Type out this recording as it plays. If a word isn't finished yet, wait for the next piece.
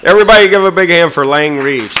Everybody give a big hand for Lang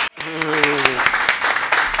Reeves.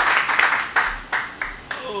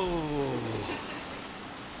 Oh.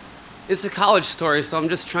 It's a college story, so I'm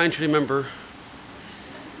just trying to remember.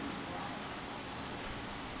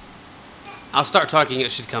 I'll start talking,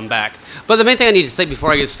 it should come back. But the main thing I need to say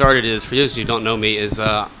before I get started is, for those of you who don't know me, is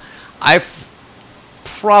I've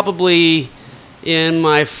probably, in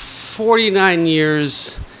my 49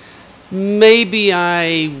 years, maybe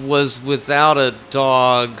I was without a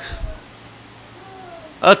dog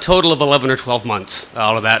a total of 11 or 12 months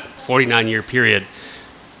out of that 49-year period.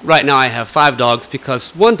 Right now I have 5 dogs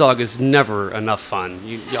because one dog is never enough fun.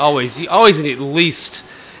 You always need at least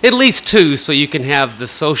 2 so you can have the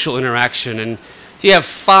social interaction. And if you have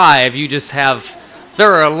 5, you just have,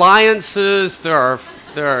 there are alliances,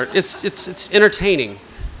 it's entertaining.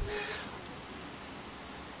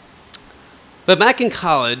 But back in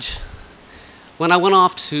college, when I went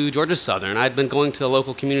off to Georgia Southern, I'd been going to a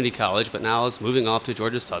local community college, but now I was moving off to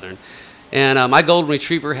Georgia Southern. And my golden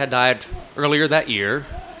retriever had died earlier that year,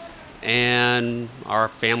 and our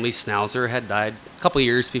family schnauzer had died a couple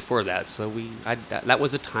years before that. So that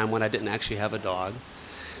was a time when I didn't actually have a dog.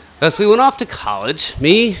 So we went off to college,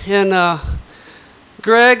 me and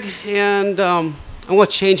Greg, and I'm going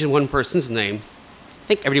to change in one person's name. I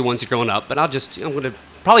think everyone's grown up, but I'm going to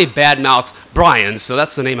probably badmouth Brian, so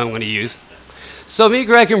that's the name I'm going to use. So me,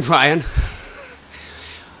 Greg, and Brian,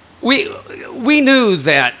 we knew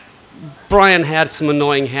that Brian had some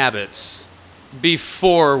annoying habits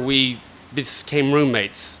before we became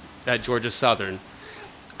roommates at Georgia Southern.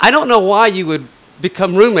 I don't know why you would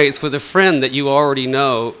become roommates with a friend that you already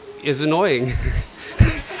know is annoying.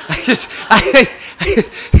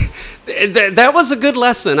 That was a good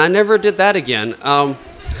lesson. I never did that again.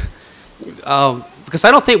 Because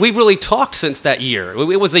I don't think we've really talked since that year.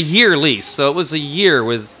 It was a year lease, so it was a year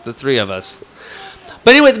with the 3 of us.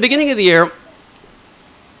 But anyway, at the beginning of the year,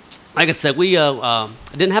 like I said, we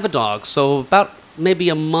didn't have a dog, so about maybe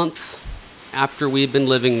a month after we'd been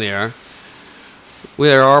living there,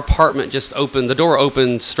 where our apartment just opened, the door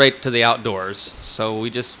opened straight to the outdoors. So we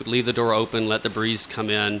just would leave the door open, let the breeze come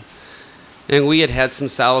in. And we had some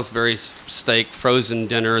Salisbury steak frozen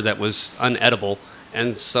dinner that was unedible.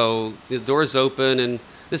 And so the door's open, and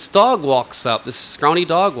this dog walks up, this scrawny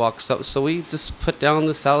dog walks up. So we just put down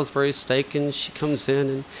the Salisbury steak, and she comes in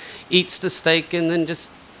and eats the steak, and then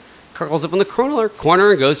just curls up in the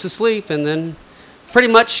corner and goes to sleep. And then pretty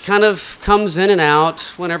much kind of comes in and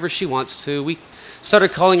out whenever she wants to. We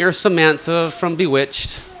started calling her Samantha from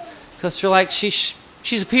Bewitched, because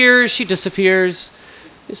she appears, she disappears.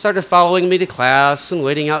 She started following me to class and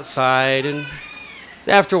waiting outside, and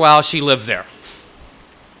after a while she lived there.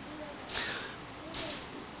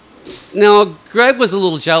 Now, Greg was a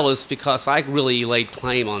little jealous because I really laid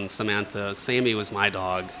claim on Samantha. Sammy was my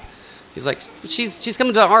dog. He's like, she's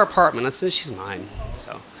coming to our apartment. I said, she's mine.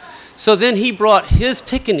 So then he brought his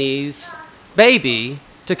Pekingese baby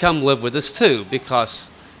to come live with us too,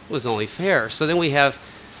 because it was only fair. So then we have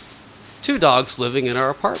 2 dogs living in our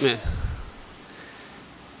apartment.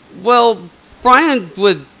 Well, Brian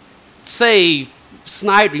would say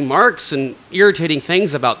snide remarks and irritating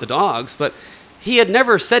things about the dogs, but he had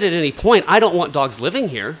never said at any point, I don't want dogs living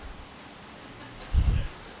here.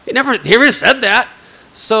 He never said that.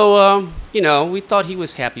 So, we thought he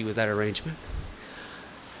was happy with that arrangement.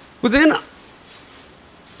 But then,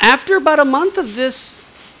 after about a month of this,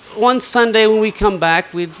 one Sunday when we come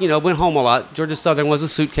back, we went home a lot. Georgia Southern was a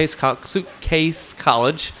suitcase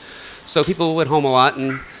college, so people went home a lot,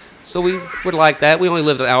 and so we would like that. We only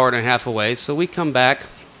lived an hour and a half away, so we come back.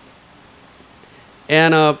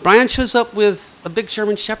 And Brian shows up with a big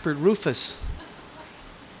German Shepherd, Rufus.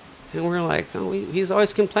 And we're like, oh, he's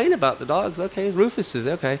always complaining about the dogs. Okay, Rufus is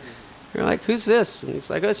okay. We're like, who's this? And he's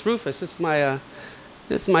like, oh, it's Rufus. This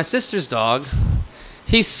is my sister's dog.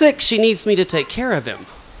 He's sick. She needs me to take care of him.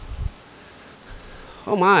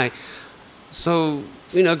 Oh my! So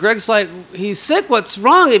Greg's like, he's sick. What's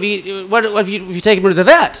wrong? Have you taken him to the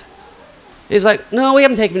vet? He's like, no, we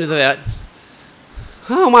haven't taken him to the vet.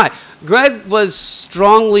 Oh my! Greg was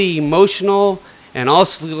strongly emotional and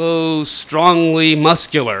also strongly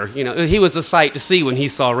muscular. He was a sight to see when he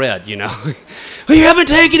saw red. You haven't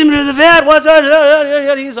taken him to the vet. What's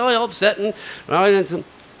that? He's all upset and now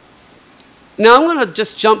I'm going to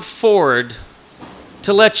just jump forward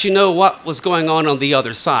to let you know what was going on the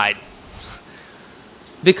other side,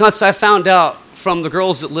 because I found out from the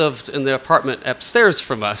girls that lived in the apartment upstairs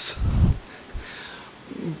from us.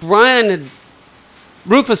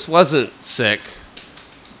 Rufus wasn't sick.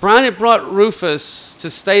 Brian had brought Rufus to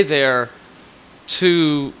stay there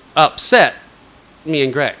to upset me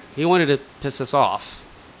and Greg. He wanted to piss us off.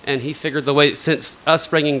 And he figured the way, since us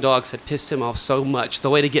bringing dogs had pissed him off so much, the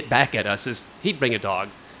way to get back at us is he'd bring a dog.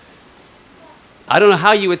 I don't know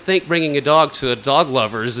how you would think bringing a dog to a dog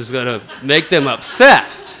lovers is going to make them upset,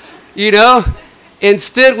 you know?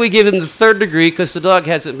 Instead, we give him the third degree because the dog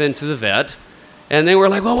hasn't been to the vet. And they were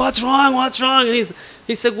like, well, what's wrong? What's wrong? And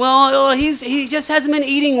he said, well, he just hasn't been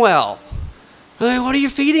eating well. Like, what are you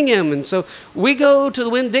feeding him? And so we go to the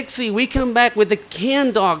Winn-Dixie. We come back with the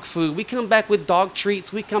canned dog food. We come back with dog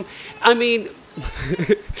treats.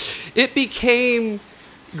 It became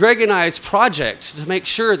Greg and I's project to make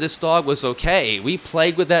sure this dog was okay. We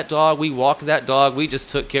played with that dog. We walked that dog. We just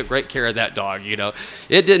took great care of that dog, you know.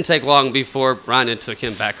 It didn't take long before Brandon took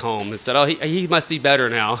him back home and said, oh, he must be better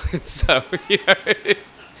now. So, you know.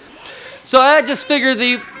 So I just figured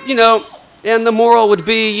and the moral would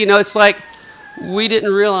be, it's like we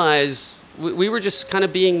didn't realize, we were just kind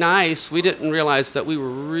of being nice. We didn't realize that we were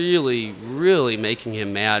really, really making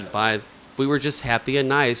him mad we were just happy and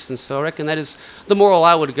nice. And so I reckon that is the moral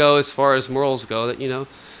I would go as far as morals go, that,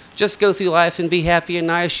 just go through life and be happy and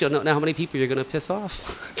nice. You'll know how many people you're going to piss off.